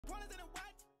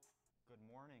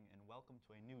welcome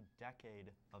to a new decade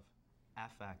of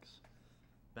FX.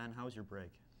 Ben, how was your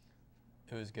break?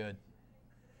 It was good.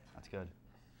 That's good.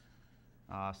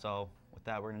 So with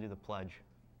that, we're going to do the pledge.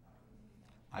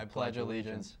 I pledge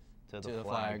allegiance to the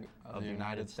flag of the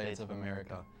United States of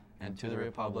America and to the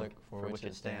republic for which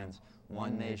it stands,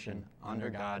 one nation, under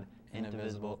God,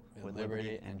 indivisible, with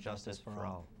liberty and justice for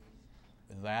all.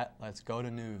 With that, let's go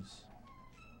to news.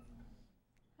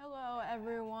 Hello,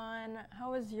 everyone. How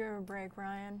was your break,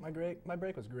 Ryan? My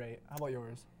break was great. How about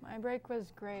yours? My break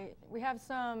was great. We have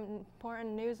some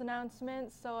important news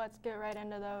announcements, so let's get right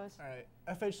into those. All right.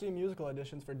 FHC musical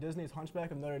auditions for Disney's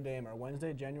Hunchback of Notre Dame are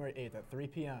Wednesday, January 8th at 3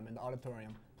 p.m. in the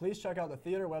auditorium. Please check out the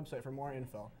theater website for more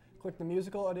info. Click the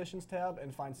musical auditions tab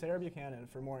and find Sarah Buchanan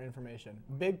for more information.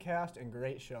 Big cast and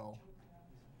great show.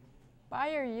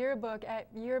 Buy your yearbook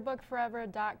at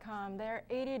yearbookforever.com. They're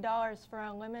 $80 for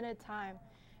a limited time.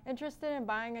 Interested in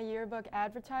buying a yearbook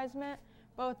advertisement?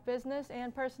 Both business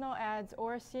and personal ads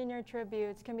or senior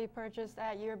tributes can be purchased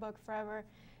at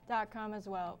yearbookforever.com as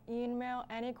well. Email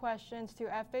any questions to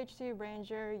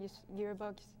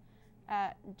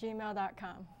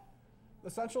fhcrangeryearbooks@gmail.com. The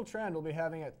Central Trend will be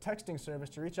having a texting service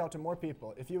to reach out to more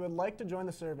people. If you would like to join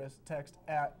the service, text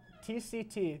at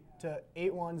TCT to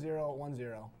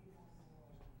 81010.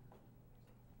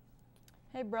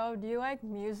 Hey bro, do you like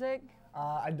music?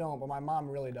 I don't, but my mom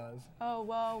really does. Oh,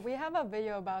 well, we have a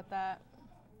video about that.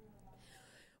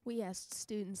 We asked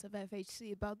students of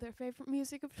FHC about their favorite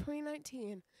music of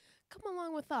 2019. Come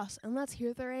along with us and let's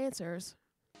hear their answers.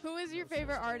 Who is your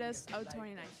favorite artist of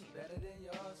 2019?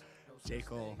 J.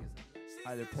 Cole.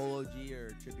 Either Polo G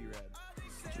or Trippie Redd.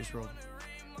 Juice WRLD.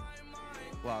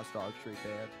 Lost Dog Street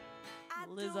Band.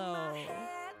 Lizzo.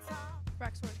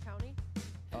 Rexworth County.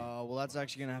 Well, that's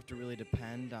actually going to have to really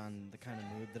depend on the kind of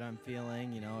mood that I'm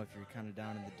feeling. You know, if you're kind of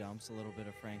down in the dumps, a little bit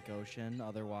of Frank Ocean.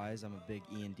 Otherwise, I'm a big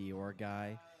Ian Dior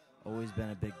guy. Always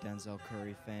been a big Denzel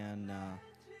Curry fan,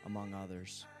 among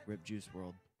others. Rip Juice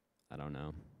WRLD. I don't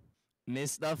know.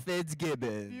 Mr.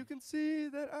 Fitzgibbon. You can see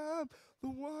that I'm the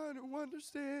one who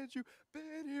understands you.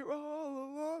 Been here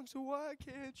all along, so why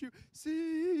can't you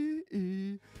see?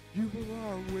 You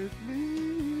belong with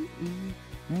me.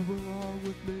 You belong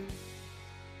with me.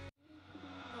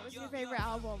 What was your favorite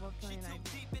album of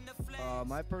 2019?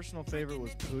 My personal favorite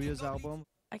was Puya's album.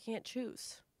 I can't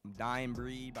choose. Dying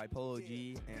Breed by Polo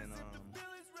G and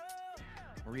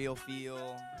Real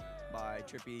Feel by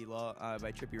Trippie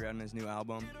Redd on his new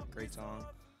album. Great song.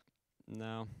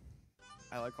 No.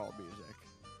 I like all music.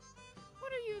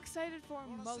 What are you excited for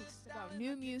most about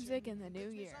new music in the new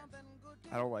year?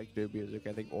 I don't like new music.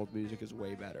 I think old music is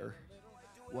way better.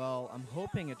 Well, I'm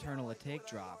hoping Eternal Atake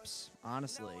drops.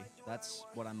 Honestly, that's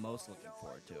what I'm most looking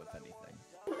forward to, if anything.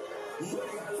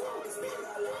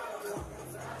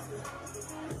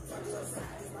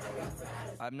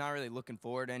 I'm not really looking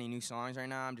forward to any new songs right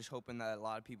now. I'm just hoping that a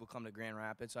lot of people come to Grand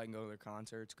Rapids so I can go to their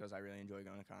concerts because I really enjoy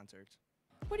going to concerts.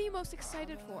 What are you most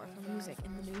excited for music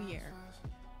in the new year?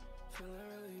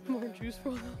 More Juice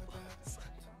WRLD.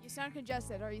 You sound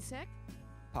congested. Are you sick?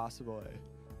 Possibly.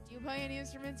 Do you play any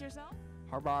instruments yourself?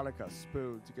 Harmonica,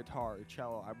 spoons, guitar,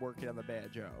 cello. I'm working on the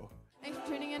banjo. Thanks for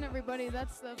tuning in, everybody.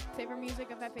 That's the favorite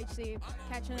music of FHC.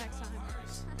 Catch you next time.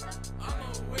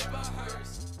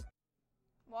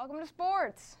 Welcome to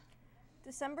sports.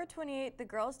 December 28th, the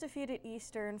girls defeated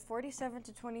Eastern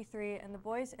 47-23, and the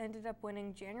boys ended up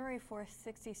winning January 4th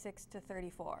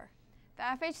 66-34. The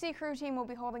FHC crew team will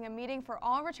be holding a meeting for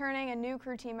all returning and new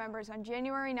crew team members on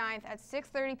January 9th at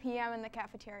 6:30 p.m. in the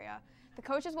cafeteria. The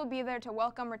coaches will be there to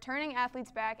welcome returning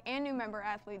athletes back and new member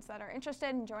athletes that are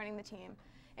interested in joining the team.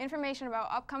 Information about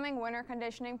upcoming winter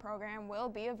conditioning program will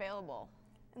be available.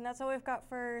 And that's all we've got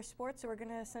for sports, so we're going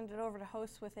to send it over to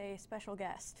host with a special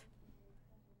guest.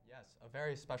 Yes, a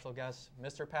very special guest,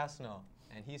 Mr. Passano,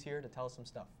 and he's here to tell us some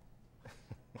stuff.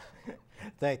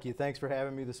 Thank you. Thanks for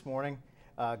having me this morning.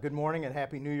 Good morning and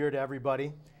Happy New Year to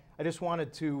everybody. I just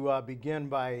wanted to begin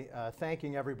by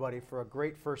thanking everybody for a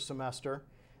great first semester.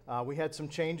 We had some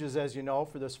changes, as you know,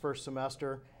 for this first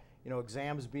semester. You know,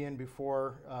 exams being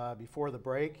before the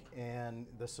break and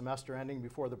the semester ending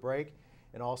before the break,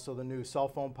 and also the new cell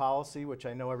phone policy, which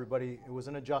I know everybody, it was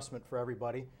an adjustment for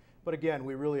everybody. But again,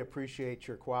 we really appreciate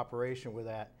your cooperation with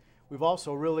that. We've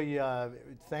also really,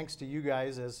 thanks to you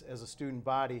guys as a student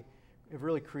body, have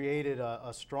really created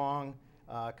a strong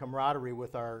camaraderie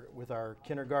with our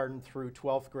kindergarten through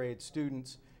 12th grade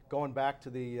students, going back to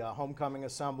the homecoming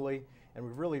assembly, and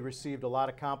we've really received a lot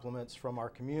of compliments from our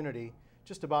community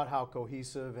just about how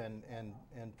cohesive and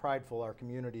prideful our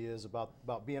community is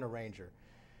about being a Ranger.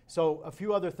 So a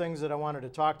few other things that I wanted to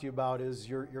talk to you about is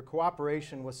your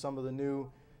cooperation with some of the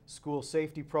new school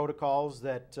safety protocols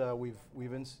that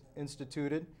we've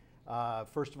instituted.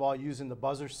 First of all, using the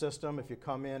buzzer system. If you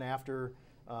come in after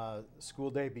school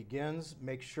day begins,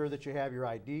 make sure that you have your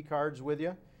ID cards with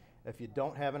you. If you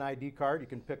don't have an ID card, you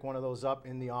can pick one of those up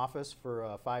in the office for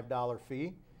a $5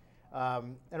 fee.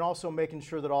 And also making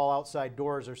sure that all outside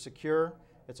doors are secure.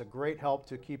 It's a great help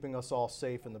to keeping us all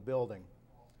safe in the building.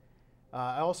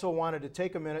 I also wanted to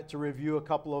take a minute to review a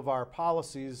couple of our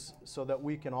policies so that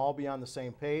we can all be on the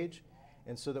same page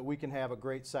and so that we can have a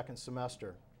great second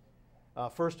semester.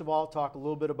 First of all, talk a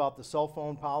little bit about the cell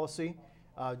phone policy.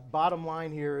 Bottom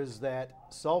line here is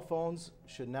that cell phones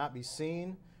should not be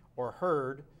seen or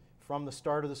heard from the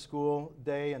start of the school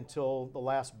day until the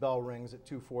last bell rings at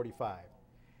 2:45.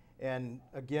 And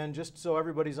again, just so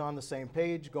everybody's on the same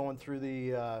page, going through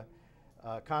the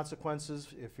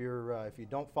consequences if you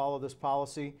don't follow this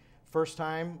policy. First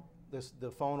time,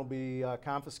 the phone will be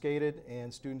confiscated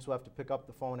and students will have to pick up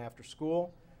the phone after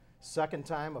school. Second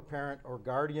time, a parent or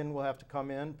guardian will have to come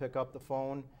in, pick up the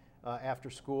phone after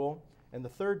school. And the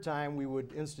third time, we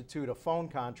would institute a phone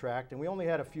contract. And we only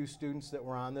had a few students that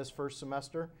were on this first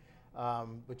semester,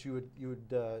 but you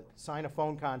would sign a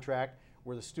phone contract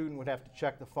where the student would have to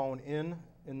check the phone in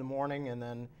the morning and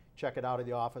then check it out of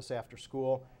the office after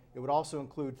school. It would also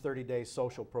include 30 days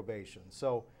social probation.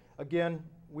 So again,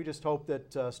 we just hope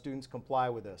that students comply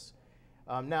with this.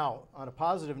 Now, on a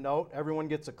positive note, everyone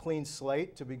gets a clean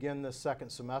slate to begin this second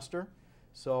semester.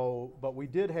 But we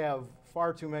did have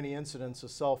far too many incidents of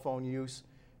cell phone use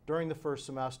during the first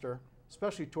semester,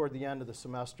 especially toward the end of the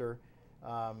semester.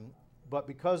 But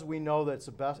because we know that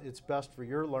it's best for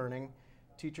your learning,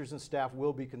 teachers and staff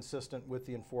will be consistent with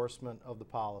the enforcement of the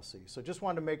policy. So just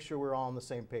wanted to make sure we're all on the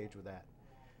same page with that.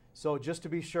 So just to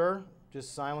be sure,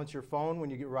 just silence your phone when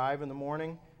you arrive in the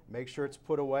morning. Make sure it's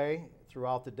put away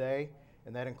throughout the day,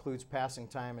 and that includes passing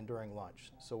time and during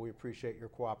lunch. So we appreciate your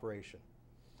cooperation.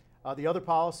 The other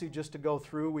policy, just to go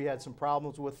through, we had some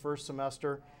problems with first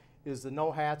semester, is the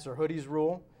no hats or hoodies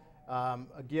rule.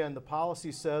 Again, the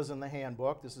policy says in the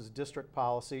handbook, this is district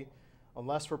policy,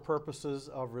 unless for purposes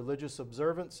of religious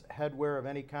observance, headwear of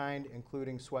any kind,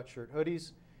 including sweatshirt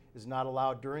hoodies, is not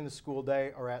allowed during the school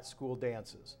day or at school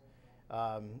dances.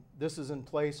 This is in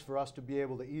place for us to be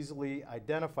able to easily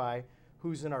identify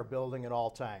who's in our building at all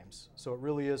times. So it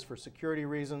really is for security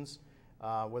reasons.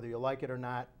 Whether you like it or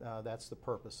not, that's the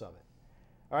purpose of it.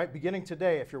 All right, beginning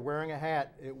today, if you're wearing a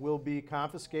hat, it will be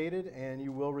confiscated and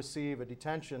you will receive a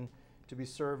detention to be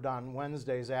served on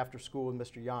Wednesdays after school with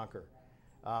Mr. Yonker.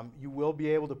 You will be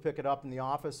able to pick it up in the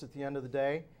office at the end of the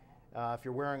day. If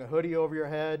you're wearing a hoodie over your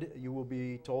head, you will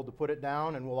be told to put it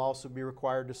down and will also be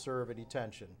required to serve a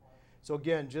detention. So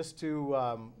again, just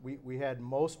to, we had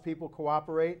most people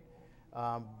cooperate,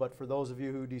 but for those of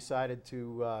you who decided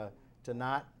to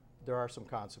not, there are some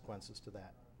consequences to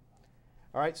that.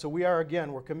 All right, so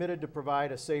we're committed to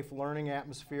provide a safe learning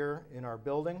atmosphere in our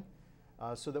building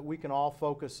so that we can all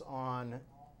focus on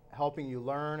helping you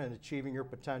learn and achieving your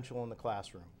potential in the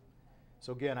classroom.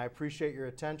 So again, I appreciate your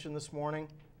attention this morning.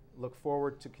 Look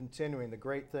forward to continuing the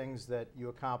great things that you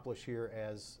accomplish here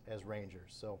as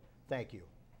Rangers. So thank you.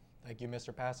 Thank you,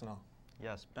 Mr. Passanel.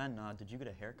 Yes, Ben, did you get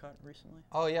a haircut recently?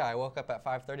 Oh yeah, I woke up at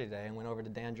 5:30 today and went over to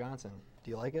Dan Johnson. Do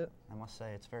you like it? I must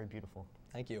say, it's very beautiful.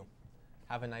 Thank you.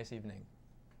 Have a nice evening.